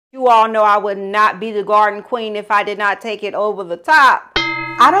You all know I would not be the garden queen if I did not take it over the top.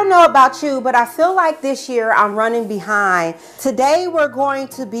 I don't know about you, but I feel like this year I'm running behind. Today we're going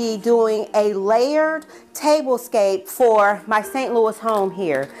to be doing a layered tablescape for my St. Louis home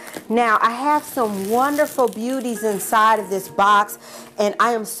here. Now I have some wonderful beauties inside of this box and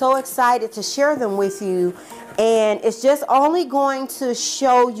I am so excited to share them with you. And it's just only going to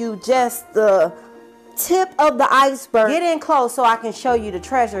show you just the tip of the iceberg. Get in close so I can show you the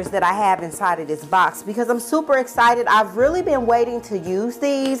treasures that I have inside of this box because I'm super excited. I've really been waiting to use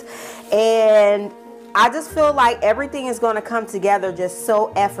these and I just feel like everything is going to come together just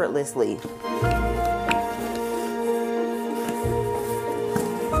so effortlessly.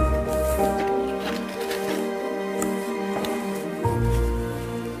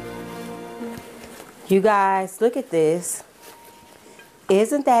 You guys, look at this.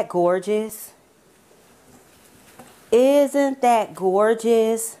 Isn't that gorgeous? Isn't that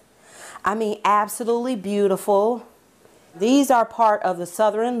gorgeous? I mean, absolutely beautiful. These are part of the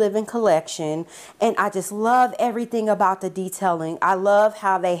Southern Living collection, and I just love everything about the detailing. I love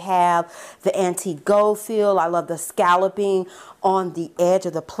how they have the antique gold feel. I love the scalloping on the edge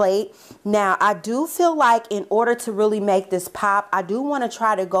of the plate. Now, I do feel like in order to really make this pop, I do want to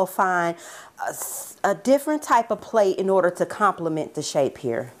try to go find a different type of plate in order to complement the shape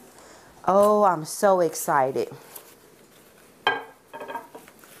here. Oh, I'm so excited.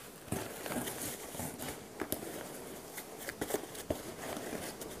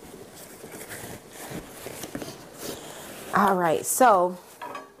 All right, so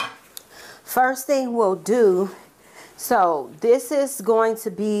first thing we'll do, so this is going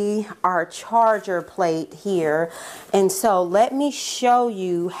to be our charger plate here. And so let me show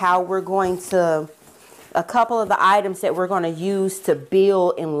you how we're going to, a couple of the items that we're going to use to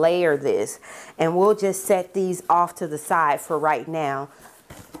build and layer this. And we'll just set these off to the side for right now.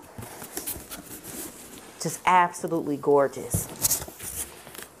 Just absolutely gorgeous.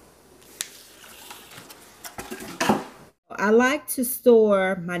 I like to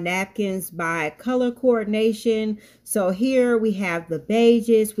store my napkins by color coordination. So here we have the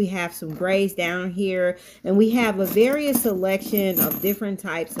beiges, we have some grays down here, and we have a various selection of different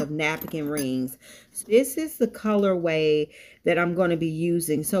types of napkin rings. So this is the colorway that I'm going to be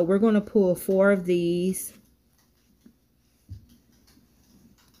using. So we're going to pull 4 of these.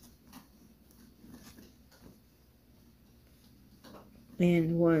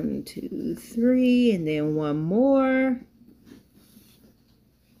 And 1, 2, 3, and then one more.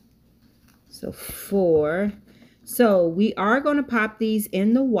 So 4. So we are going to pop these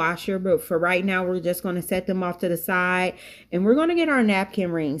in the washer, but for right now, we're just going to set them off to the side and we're going to get our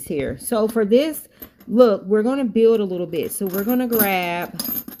napkin rings here. So for this look, we're going to build a little bit. So we're going to grab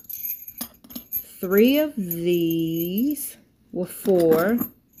 3 of these with 4.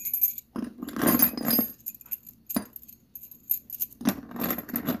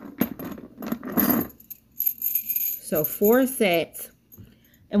 So 4 sets.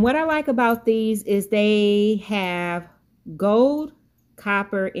 And what I like about these is they have gold,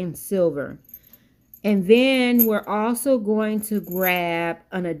 copper, and silver. And then we're also going to grab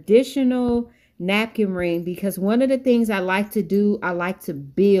an additional napkin ring because one of the things I like to do, I like to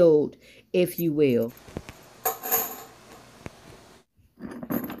build, if you will.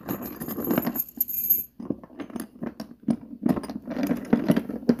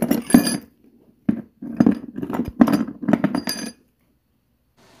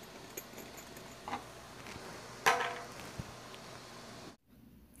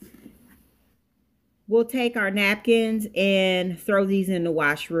 We'll take our napkins and throw these in the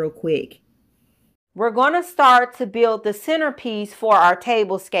wash real quick. We're going to start to build the centerpiece for our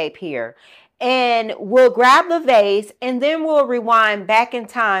tablescape here. And we'll grab the vase and then we'll rewind back in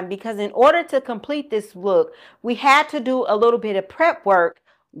time because in order to complete this look, we had to do a little bit of prep work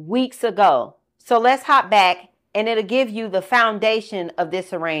weeks ago. So let's hop back and it'll give you the foundation of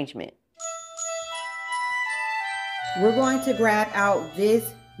this arrangement. We're going to grab out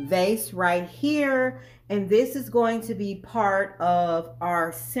this vase right here, and this is going to be part of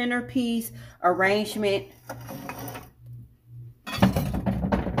our centerpiece arrangement.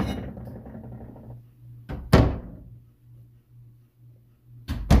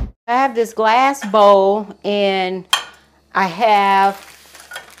 I have this glass bowl and I have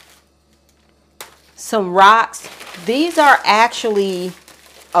some rocks. These are actually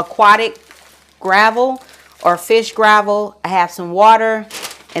aquatic gravel or fish gravel. I have some water.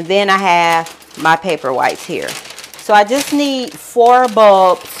 And then I have my paper whites here. So I just need 4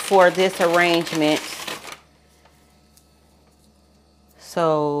 bulbs for this arrangement.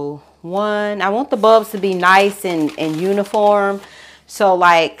 So 1, I want the bulbs to be nice and uniform. So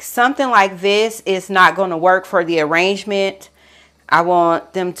like something like this is not going to work for the arrangement. I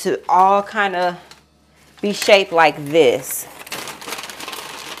want them to all kind of be shaped like this.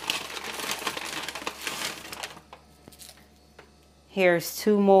 Here's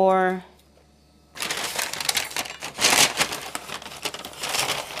two more.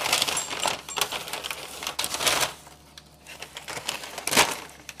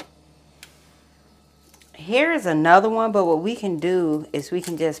 Here's another one, but what we can do is we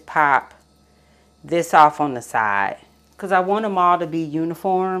can just pop this off on the side because I want them all to be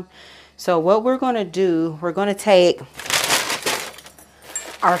uniform. So what we're going to do, we're going to take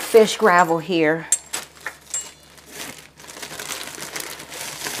our fish gravel here.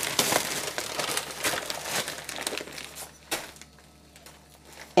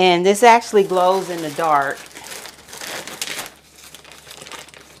 And this actually glows in the dark.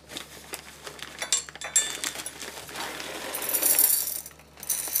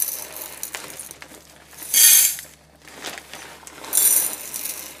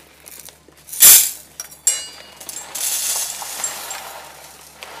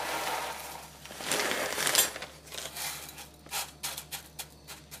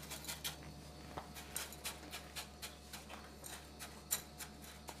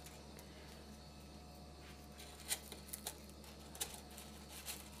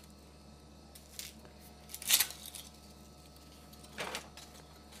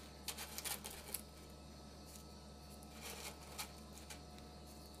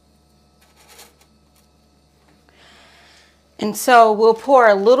 And so we'll pour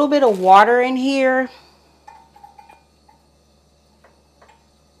a little bit of water in here.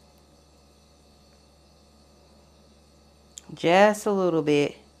 Just a little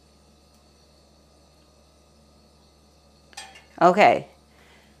bit. Okay.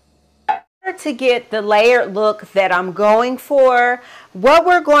 To get the layered look that I'm going for, what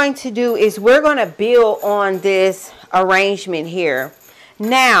we're going to do is we're going to build on this arrangement here.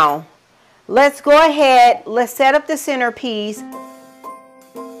 Now, let's go ahead, let's set up the centerpiece.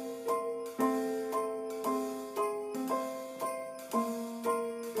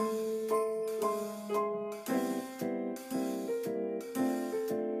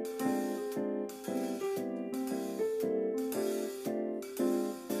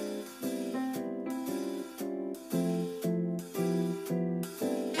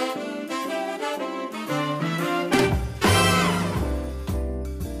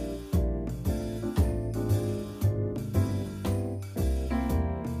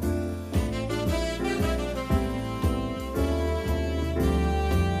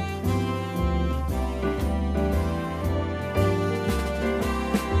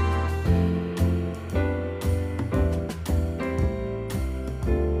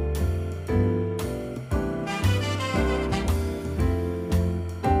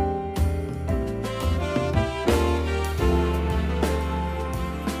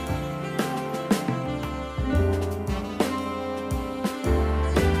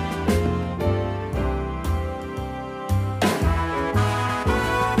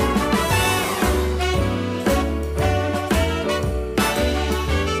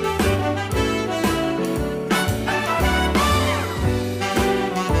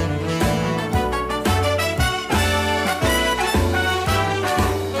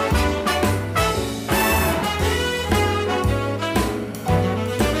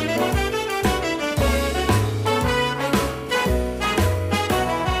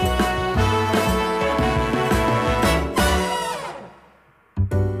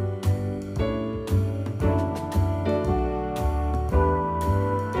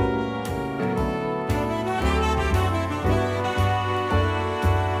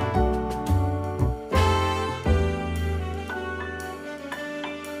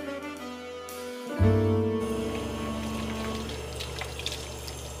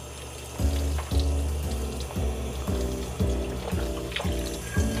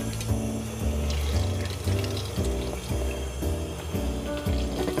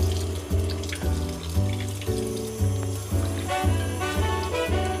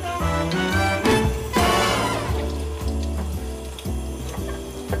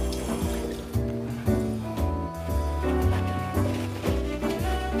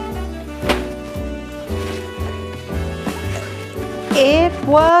 It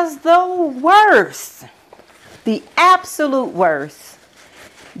was the worst, the absolute worst,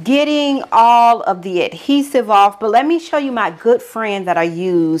 getting all of the adhesive off. But let me show you my good friend that I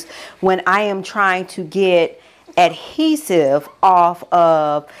use when I am trying to get adhesive off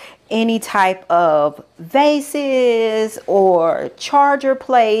of any type of vases or charger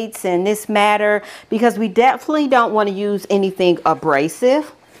plates in this matter, because we definitely don't want to use anything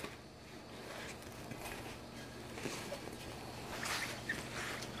abrasive.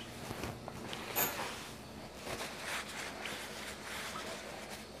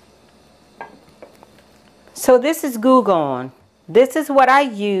 So this is Glue Gun. This is what I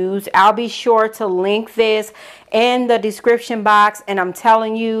use. I'll be sure to link this in the description box. And I'm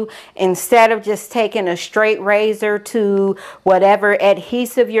telling you, instead of just taking a straight razor to whatever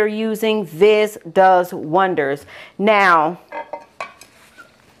adhesive you're using, this does wonders. Now,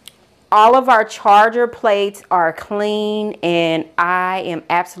 all of our charger plates are clean and I am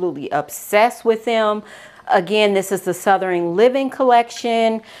absolutely obsessed with them. Again, this is the Southern Living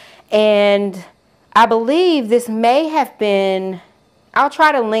collection, and I believe this may have been, I'll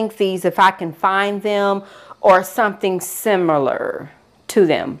try to link these if I can find them, or something similar to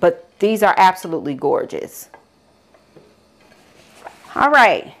them, but these are absolutely gorgeous. All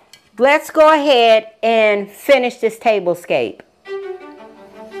right, let's go ahead and finish this tablescape.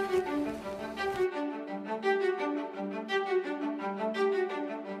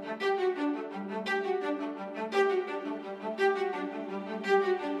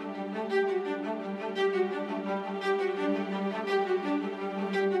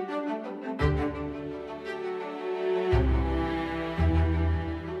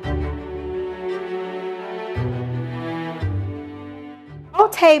 No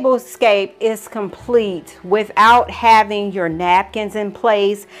tablescape is complete without having your napkins in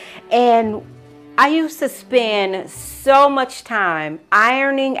place, and I used to spend so much time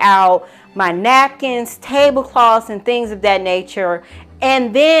ironing out my napkins, tablecloths, and things of that nature,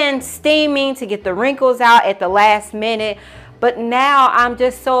 and then steaming to get the wrinkles out at the last minute. But now I'm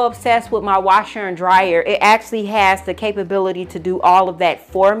just so obsessed with my washer and dryer. It actually has the capability to do all of that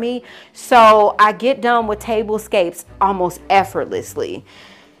for me. So I get done with tablescapes almost effortlessly.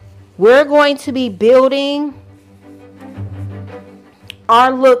 We're going to be building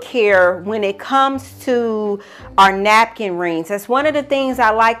our look here when it comes to our napkin rings. That's one of the things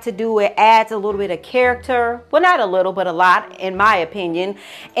I like to do. It adds a little bit of character. Well, not a little, but a lot, in my opinion.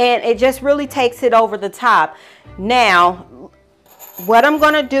 And it just really takes it over the top. Now, what I'm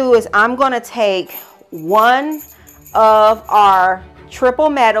going to do is I'm going to take one of our triple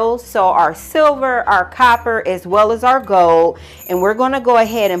metals, so our silver, our copper, as well as our gold, and we're going to go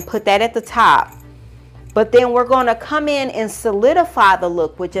ahead and put that at the top. But then we're going to come in and solidify the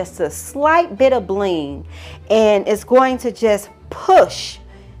look with just a slight bit of bling, and it's going to just push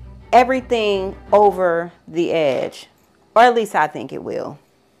everything over the edge, or at least I think it will.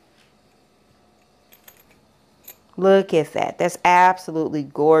 Look at that. That's absolutely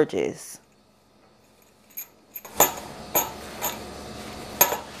gorgeous.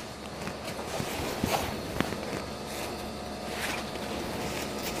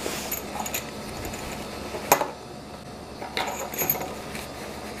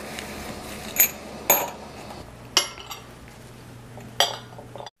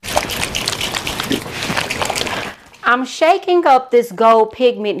 I'm shaking up this gold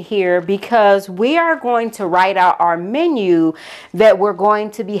pigment here because we are going to write out our menu that we're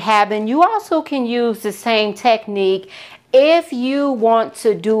going to be having. You also can use the same technique if you want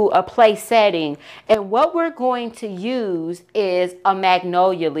to do a place setting. And what we're going to use is a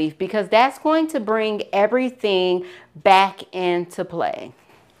magnolia leaf, because that's going to bring everything back into play.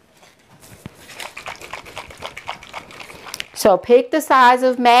 So pick the size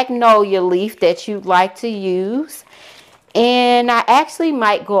of magnolia leaf that you'd like to use. And I actually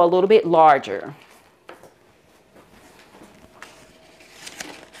might go a little bit larger.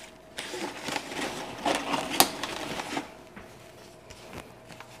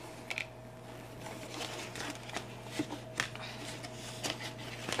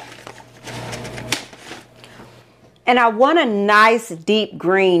 And I want a nice deep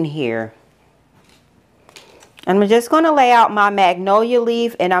green here. I'm just going to lay out my magnolia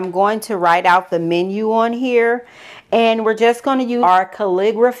leaf, and I'm going to write out the menu on here. And we're just going to use our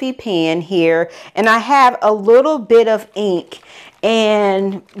calligraphy pen here. And I have a little bit of ink,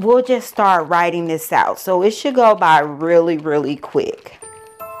 and we'll just start writing this out. So it should go by really, really quick.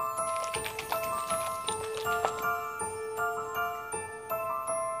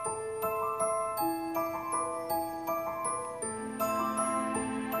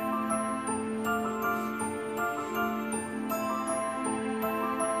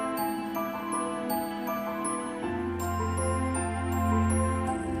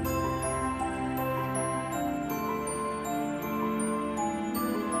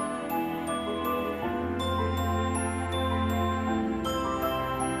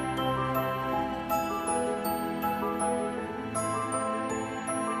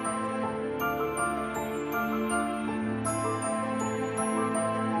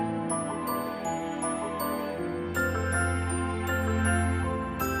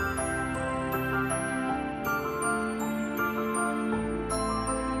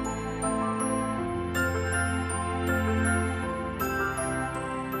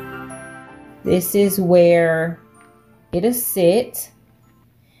 This is where it'll sit.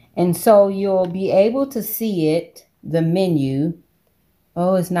 And so you'll be able to see it, the menu.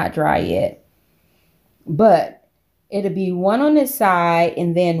 Oh, it's not dry yet. But it'll be one on this side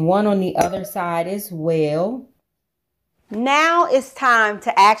and then one on the other side as well. Now it's time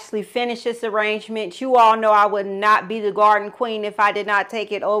to actually finish this arrangement. You all know I would not be the garden queen if I did not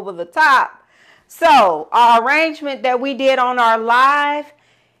take it over the top. So our arrangement that we did on our live,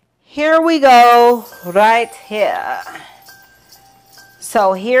 here we go right here.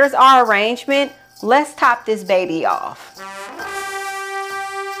 So here's our arrangement. Let's top this baby off.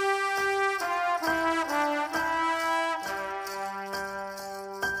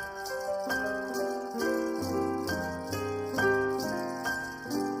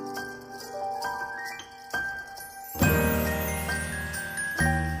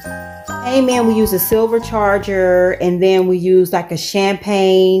 Amen. We use a silver charger, and then we use like a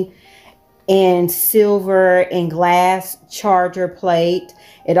champagne and silver and glass charger plate.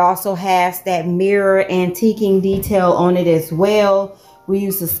 It also has that mirror antiquing detail on it as well. We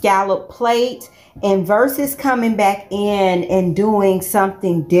use a scallop plate, and versus coming back in and doing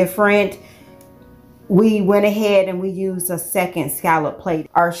something different, we went ahead and we used a second scallop plate.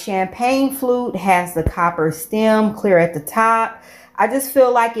 Our champagne flute has the copper stem clear at the top. I just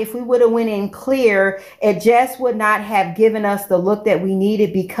feel like if we would have went in clear, it just would not have given us the look that we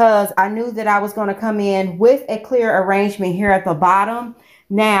needed, because I knew that I was going to come in with a clear arrangement here at the bottom.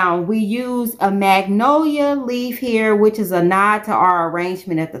 Now we use a magnolia leaf here, which is a nod to our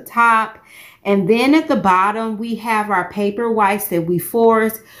arrangement at the top. And then at the bottom, we have our paper whites that we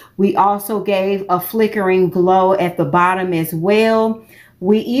forced. We also gave a flickering glow at the bottom as well.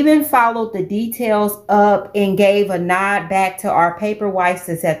 We even followed the details up and gave a nod back to our paper whites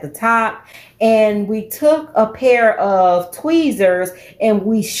that's at the top. And we took a pair of tweezers and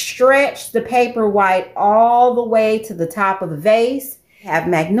we stretched the paper white all the way to the top of the vase. Have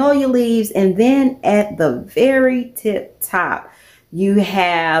magnolia leaves, and then at the very tip top, you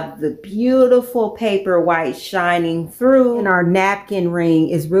have the beautiful paper white shining through. And our napkin ring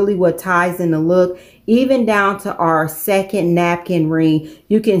is really what ties in the look. Even down to our second napkin ring,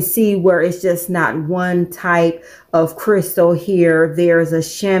 you can see where it's just not one type of crystal here. There's a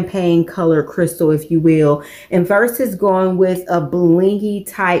champagne color crystal, if you will. And versus going with a blingy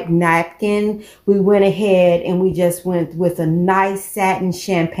type napkin, we went ahead and we just went with a nice satin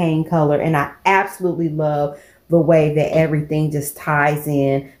champagne color. And I absolutely love the way that everything just ties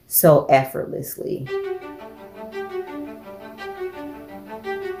in so effortlessly.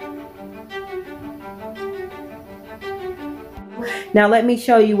 Now let me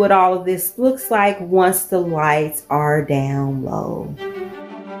show you what all of this looks like once the lights are down low.